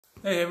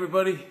Hey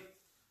everybody,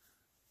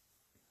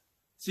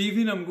 this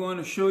evening I'm going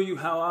to show you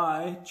how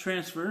I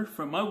transfer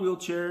from my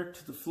wheelchair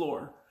to the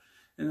floor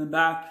and then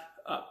back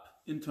up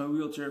into my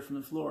wheelchair from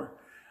the floor.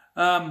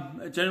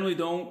 I generally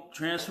don't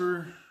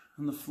transfer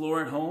on the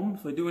floor at home.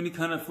 If I do any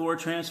kind of floor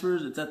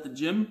transfers, it's at the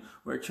gym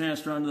where I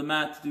transfer onto the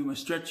mat to do my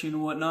stretching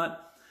and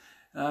whatnot.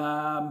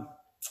 The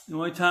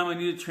only time I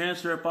need to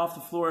transfer up off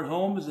the floor at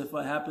home is if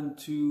I happen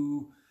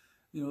to,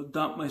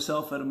 dump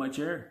myself out of my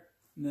chair,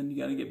 and then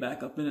you got to get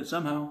back up in it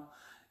somehow.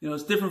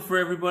 It's different for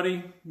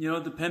everybody,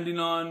 depending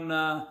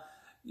on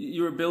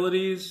your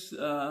abilities,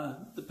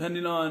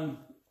 depending on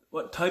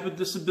what type of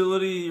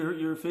disability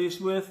you're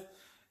faced with,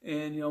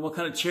 and what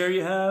kind of chair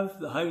you have,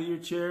 the height of your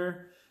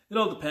chair. It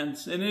all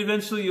depends. And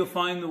eventually you'll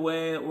find the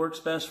way that works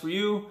best for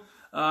you.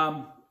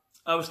 I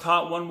was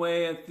taught one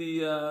way at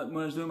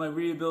when I was doing my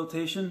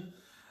rehabilitation.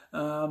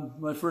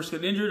 When I first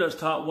got injured, I was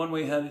taught one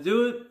way how to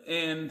do it,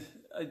 and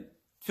I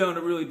found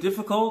it really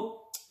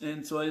difficult.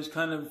 And so I just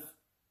kind of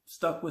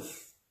stuck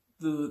with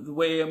the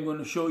way I'm going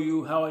to show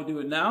you how I do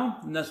it now,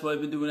 and that's what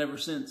I've been doing ever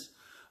since.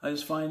 I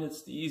just find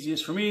it's the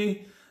easiest for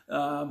me.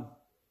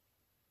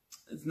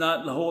 It's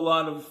not a whole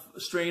lot of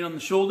strain on the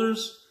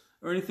shoulders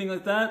or anything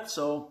like that,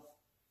 so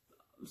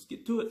let's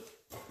get to it.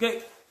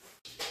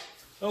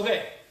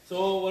 Okay,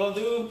 so what I'll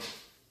do,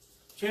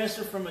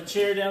 transfer from a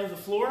chair down to the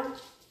floor,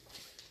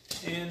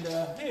 and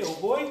hey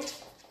old boy,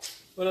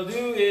 what I'll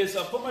do is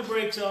I'll put my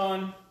brakes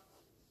on,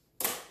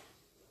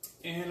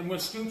 and I'm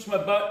going to scooch my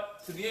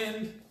butt to the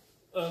end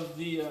of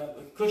the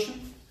cushion,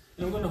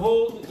 and I'm going to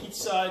hold each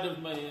side of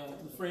my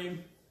the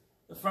frame,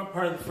 the front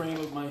part of the frame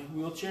of my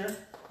wheelchair.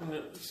 I'm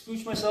going to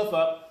scooch myself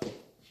up,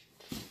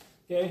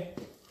 okay,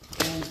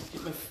 and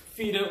get my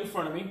feet out in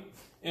front of me,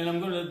 and I'm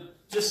going to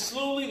just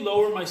slowly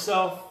lower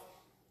myself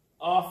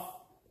off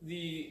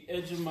the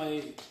edge of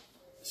my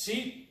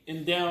seat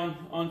and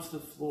down onto the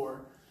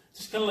floor.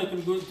 Just kind of like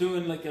I'm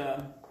doing like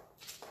a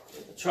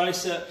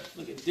tricep,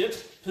 like a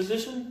dip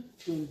position,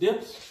 doing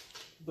dips.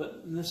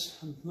 But in this,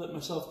 I'm letting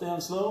myself down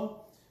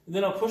slow. And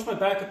then I'll push my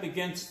back up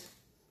against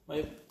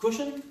my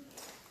cushion.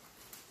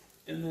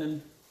 And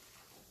then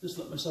just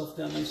let myself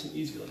down nice and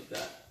easy like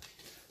that.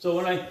 So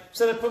when I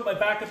put my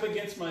back up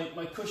against my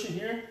cushion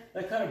here,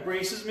 that kind of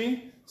braces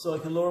me so I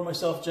can lower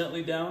myself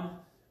gently down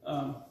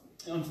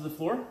onto the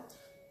floor.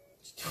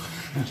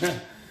 What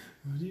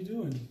are you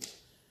doing?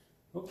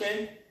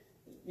 Okay.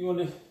 You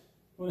want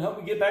to help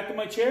me get back to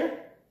my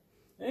chair?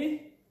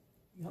 Hey?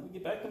 You help me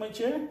get back to my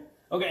chair?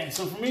 Okay,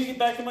 so for me to get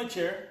back in my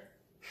chair,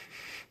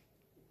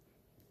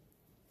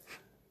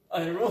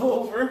 I roll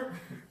over.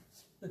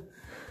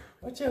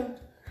 Watch out,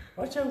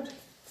 watch out,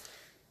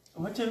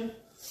 watch out.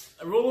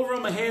 I roll over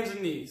on my hands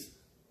and knees.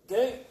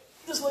 Okay,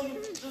 just like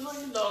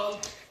a dog,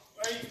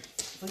 right?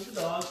 Just like the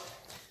dog.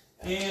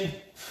 And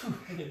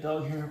I get a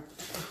dog hair on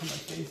my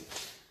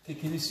face. Okay,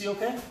 can you see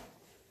okay?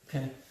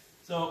 Okay,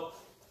 so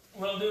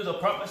what I'll do is I'll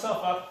prop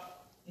myself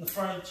up in the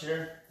front of the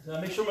chair. So I'll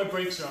make sure my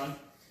brakes are on.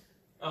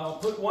 I'll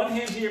put one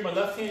hand here, my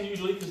left hand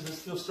usually, because I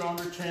feel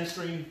stronger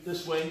transferring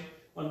this way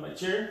on my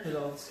chair, because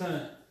I'll just kind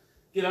of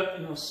get up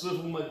and I'll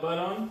swivel my butt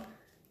on.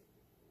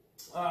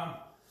 So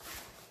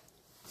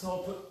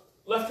I'll put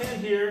left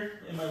hand here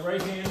and my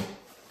right hand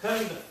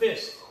kind of in a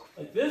fist,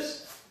 like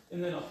this,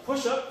 and then I'll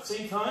push up at the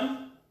same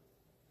time,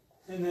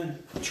 and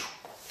then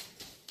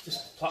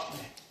just plop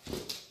my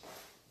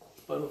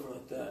butt over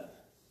like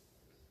that.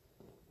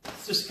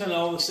 It's just kind of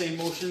all the same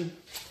motion.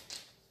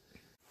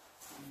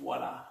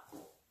 Voila.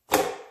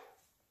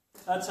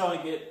 That's how I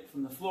get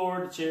from the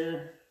floor to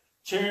chair,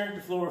 chair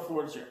to floor,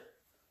 floor to chair.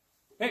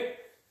 Okay.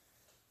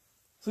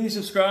 Please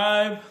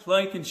subscribe,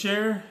 like, and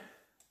share.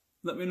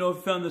 Let me know if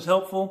you found this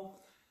helpful.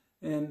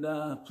 And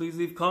please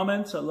leave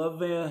comments. I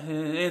love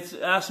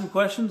asking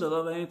questions. I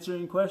love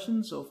answering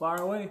questions. So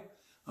fire away.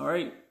 All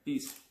right.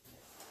 Peace.